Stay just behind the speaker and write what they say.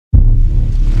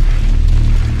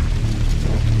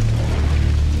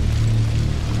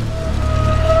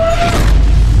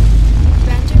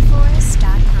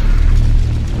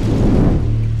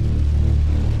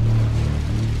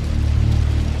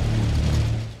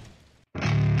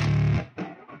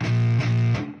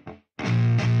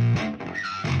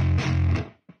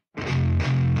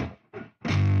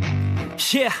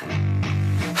Yeah,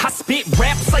 I spit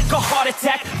raps like a heart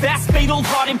attack, fast fatal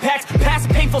heart impact, past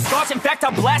painful scars. In fact, I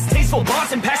blast tasteful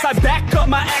bars and packs. I back up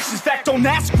my actions, fact, don't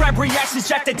ask, grab reactions,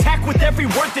 jacked, attack with every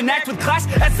word, then act with class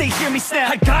as they hear me snap.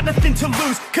 I got nothing to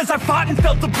lose, cause I fought and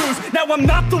felt the bruise. Now I'm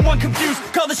not the one confused,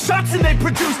 call the shots and they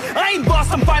produce. I ain't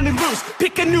lost, I'm finally loose,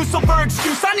 pick a new silver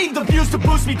excuse. I need the views to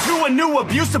boost me to a new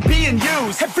abuse of being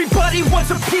used. Everybody wants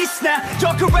a piece now,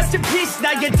 y'all can rest in peace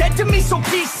now. You're dead to me, so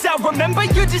peace out, remember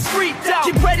you're just freaked out.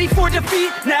 Get ready for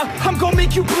defeat now, I'm gonna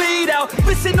make you bleed out.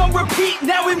 Listen on repeat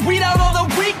now and weed out all the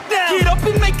weak now. Get up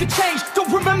and make a change,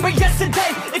 don't remember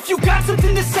yesterday. If you got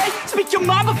something to say, speak your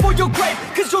mind before your grave,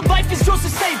 cause your life is yours to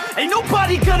save. Ain't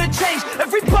nobody gonna change,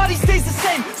 everybody stays the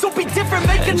same. So be different,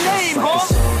 make a name, huh?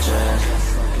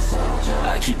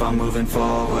 I keep on moving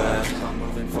forward,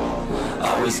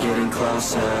 always getting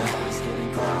closer,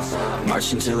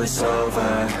 marching till it's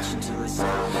over.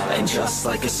 And just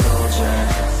like a soldier,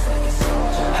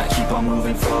 I keep on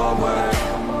moving forward,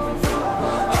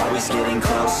 always getting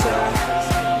closer,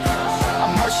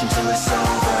 I'm marching till it's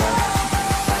over.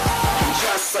 And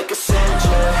just like a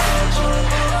soldier,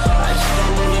 I keep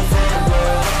on moving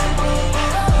forward,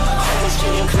 always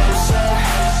getting closer,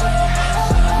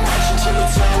 I'm marching till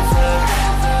it's over.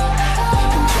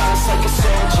 And just like a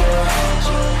soldier,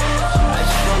 I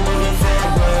keep on moving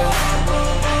forward,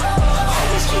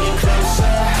 always getting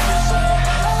closer,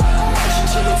 I'm marching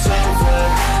till it's over.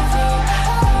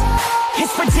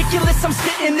 It's ridiculous, I'm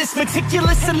spitting this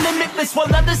meticulous and limitless,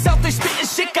 while others out there spitting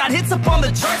shit got hits up on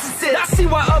the charts and shit. I see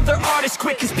why other artists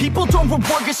quit, cause people don't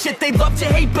reward good shit. They love to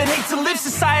hate but hate to live.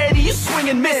 Society, you swing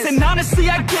and miss. And honestly,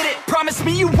 I get it, promise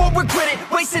me you won't regret it.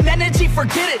 Wasting energy,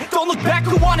 forget it, don't look back,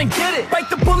 go on and get it. Bite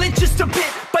the bullet just a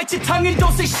bit, bite your tongue and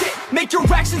don't say shit. Make your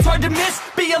actions hard to miss,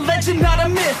 be a legend, not a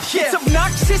myth. Yeah. It's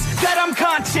obnoxious that I'm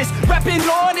conscious, rapping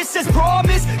honest as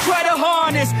promise. Try to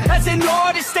harness, as an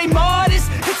artist, stay modest.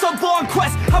 It's a long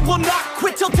quest, I will not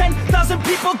quit till 10,000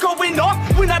 people going off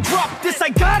when I drop this. I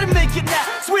gotta make it now,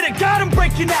 swear to God I'm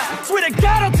breaking out. Swear to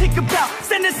God I'll take a bow,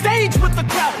 stand the stage with the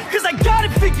crowd, cause I got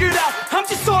it figured out. I'm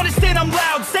just honest and I'm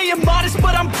loud, saying modest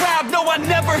but I'm proud. No, I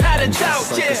never had a doubt.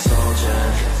 Just like a soldier,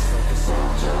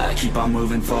 I keep on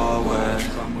moving forward,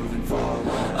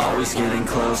 always getting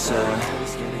closer,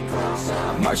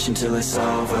 I'm marching till it's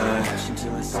over.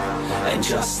 And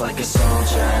just like a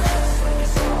soldier,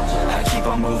 I keep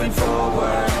on moving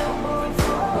forward,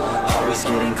 always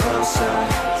getting closer,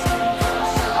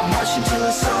 I'm marching till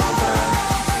it's over.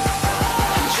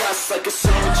 And just like a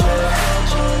soldier,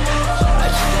 I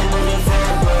keep on moving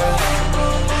forward,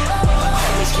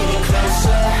 always getting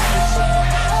closer,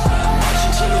 I'm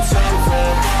marching till it's over.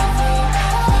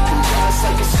 And just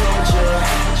like a soldier,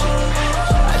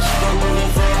 I keep on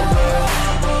moving forward,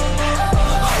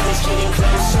 always getting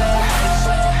closer,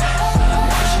 I'm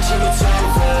marching till it's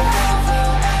over.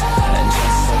 And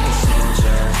just like a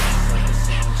soldier,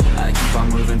 I keep on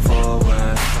moving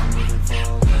forward,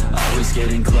 always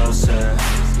getting closer,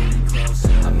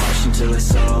 I'm marching till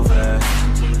it's over.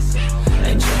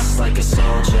 And just like a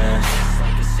soldier,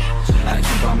 I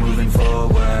keep on moving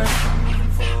forward,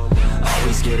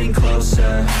 always getting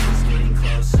closer,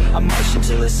 I'm marching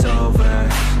till it's over.